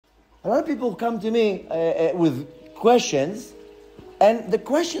A lot of people come to me with questions, and the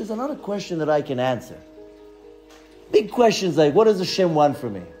questions are not a question that I can answer. Big questions like, what does Hashem want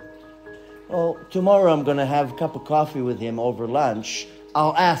from me? Well, tomorrow I'm going to have a cup of coffee with him over lunch.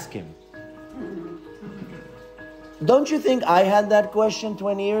 I'll ask him. Don't you think I had that question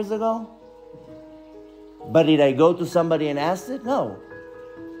 20 years ago? But did I go to somebody and ask it? No.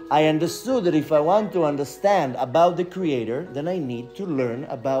 I understood that if I want to understand about the Creator, then I need to learn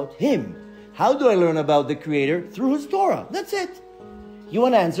about Him. How do I learn about the Creator? Through His Torah. That's it. You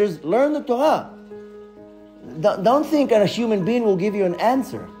want answers? Learn the Torah. Don't think a human being will give you an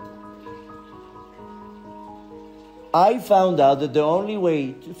answer. I found out that the only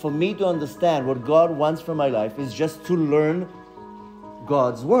way for me to understand what God wants from my life is just to learn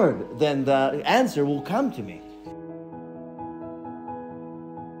God's Word. Then the answer will come to me.